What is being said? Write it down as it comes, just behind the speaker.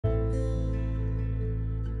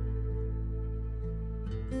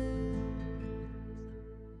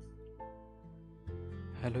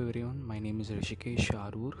Hello everyone, my name is Rishikesh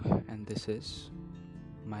Arur and this is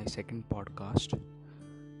my second podcast.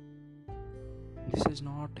 This is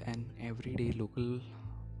not an everyday local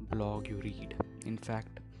blog you read. In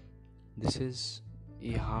fact, this is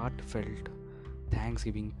a heartfelt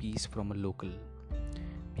Thanksgiving piece from a local.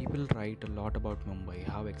 People write a lot about Mumbai,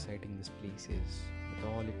 how exciting this place is, with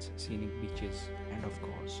all its scenic beaches and of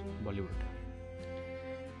course, Bollywood.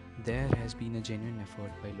 There has been a genuine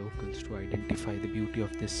effort by locals to identify the beauty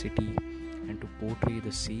of this city and to portray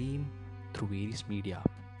the same through various media.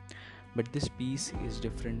 But this piece is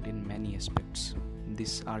different in many aspects.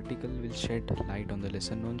 This article will shed light on the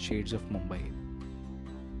lesser known shades of Mumbai.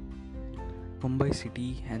 Mumbai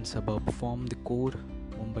city and suburb form the core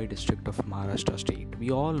Mumbai district of Maharashtra state.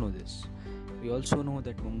 We all know this. We also know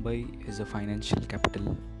that Mumbai is the financial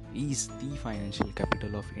capital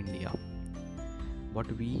of India. What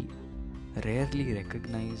we rarely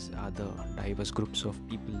recognize are the diverse groups of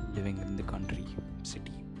people living in the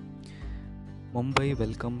city. Mumbai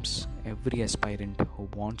welcomes every aspirant who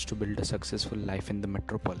wants to build a successful life in the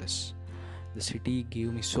metropolis. The city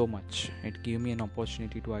gave me so much. It gave me an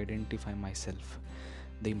opportunity to identify myself,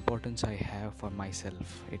 the importance I have for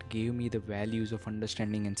myself. It gave me the values of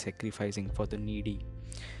understanding and sacrificing for the needy.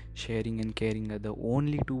 Sharing and caring are the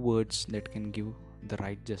only two words that can give the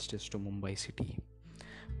right justice to Mumbai city.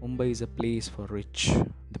 Mumbai is a place for rich,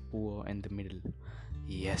 the poor, and the middle.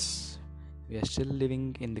 Yes, we are still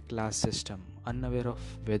living in the class system, unaware of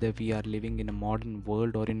whether we are living in a modern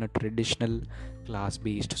world or in a traditional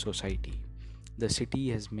class-based society. The city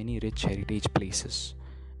has many rich heritage places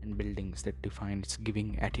and buildings that define its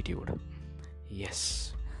giving attitude.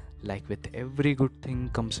 Yes, like with every good thing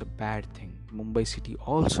comes a bad thing. Mumbai city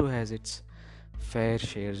also has its fair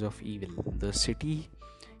shares of evil. The city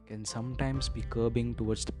can sometimes be curbing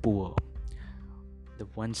towards the poor, the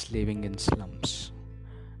ones living in slums.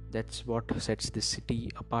 That's what sets this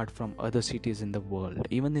city apart from other cities in the world.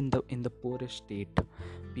 Even in the poorest state,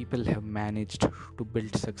 people have managed to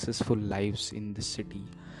build successful lives in this city,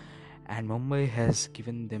 and Mumbai has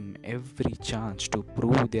given them every chance to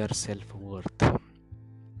prove their self-worth.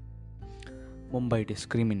 Mumbai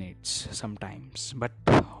discriminates sometimes, but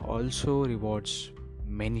also rewards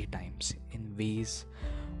many times in ways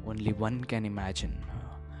only one can imagine.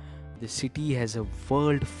 The city has a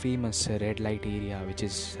world famous red light area which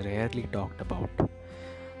is rarely talked about.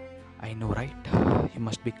 I know, right? You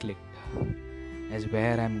must be clicked as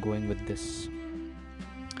where I'm going with this.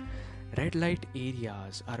 Red light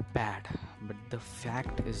areas are bad, but the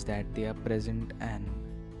fact is that they are present and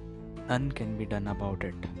none can be done about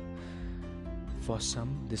it. For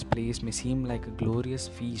some, this place may seem like a glorious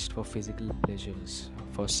feast for physical pleasures.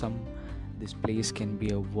 For some, this place can be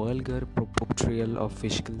a vulgar portrayal of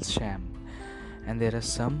physical sham, and there are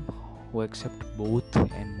some who accept both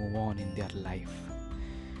and move on in their life.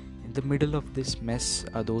 In the middle of this mess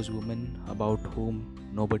are those women about whom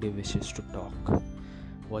nobody wishes to talk.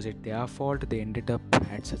 Was it their fault they ended up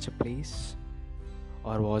at such a place?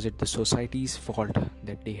 Or was it the society's fault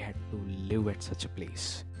that they had to live at such a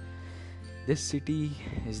place? This city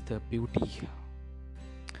is the beauty.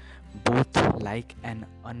 Both like and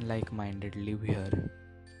unlike minded live here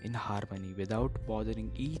in harmony without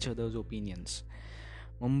bothering each other's opinions.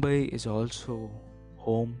 Mumbai is also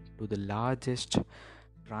home to the largest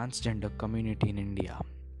transgender community in India.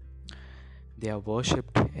 They are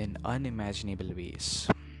worshipped in unimaginable ways.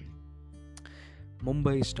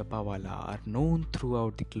 Mumbai's Dabbawala are known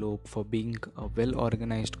throughout the globe for being a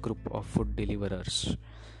well-organized group of food deliverers.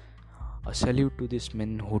 A salute to these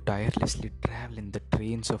men who tirelessly travel in the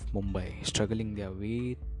trains of Mumbai, struggling their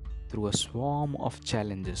way through a swarm of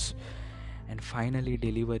challenges and finally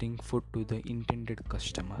delivering food to the intended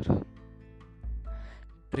customer.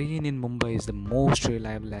 Train in Mumbai is the most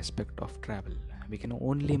reliable aspect of travel. We can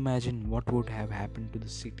only imagine what would have happened to the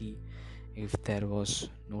city if there was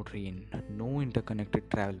no train, no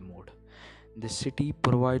interconnected travel mode. The city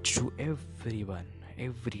provides to everyone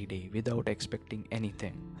every day without expecting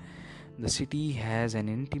anything. The city has an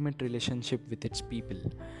intimate relationship with its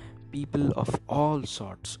people of all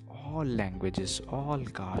sorts, all languages, all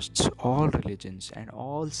castes, all religions, and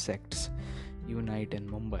all sects unite in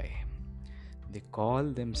Mumbai. They call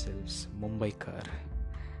themselves Mumbaikar,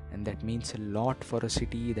 and that means a lot for a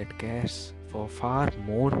city that cares for far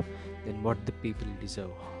more than what the people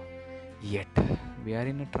deserve. Yet, we are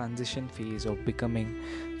in a transition phase of becoming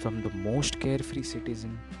from the most carefree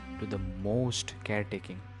citizen to the most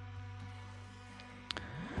caretaking.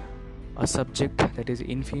 A subject that is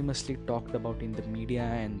infamously talked about in the media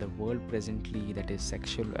and the world presently, that is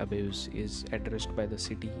sexual abuse, is addressed by the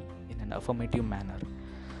city in an affirmative manner.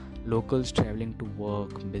 Locals traveling to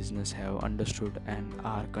work, business have understood and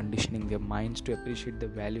are conditioning their minds to appreciate the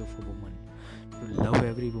value of a woman, to love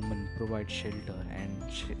every woman, provide shelter and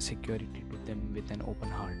security to them with an open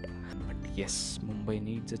heart. But yes, Mumbai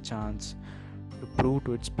needs a chance to prove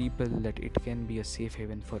to its people that it can be a safe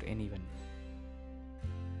haven for anyone.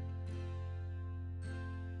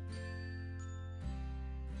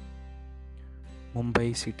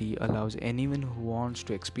 Mumbai city allows anyone who wants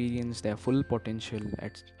to experience their full potential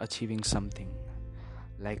at achieving something,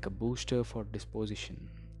 like a booster for disposition.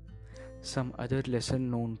 Some other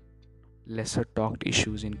lesser talked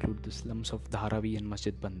issues include the slums of Dharavi and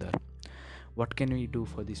Masjid Bandar. What can we do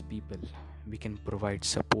for these people? We can provide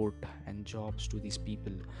support and jobs to these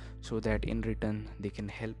people so that in return they can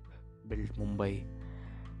help build Mumbai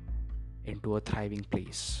into a thriving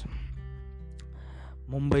place.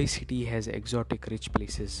 Mumbai city has exotic rich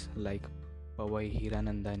places like Powai,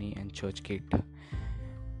 Hiranandani and Churchgate.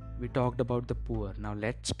 We talked about the poor. Now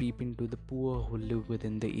let's peep into the poor who live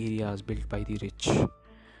within the areas built by the rich.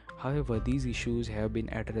 However, these issues have been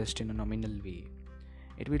addressed in a nominal way.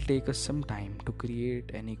 It will take us some time to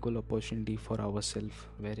create an equal opportunity for ourselves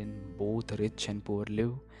wherein both rich and poor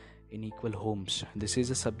live in equal homes. This is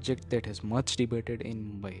a subject that is much debated in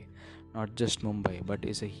Mumbai, not just Mumbai, but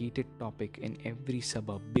is a heated topic in every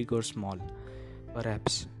suburb, big or small.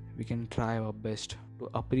 Perhaps we can try our best to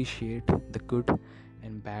appreciate the good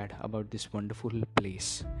and bad about this wonderful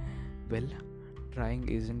place. Well, trying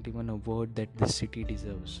isn't even a word that this city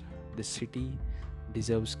deserves. This city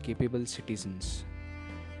deserves capable citizens.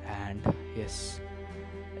 And yes,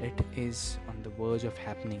 it is on the verge of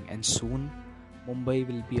happening, and soon Mumbai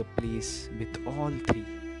will be a place with all three: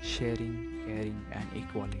 sharing, caring, and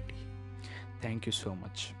equality. Thank you so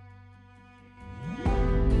much.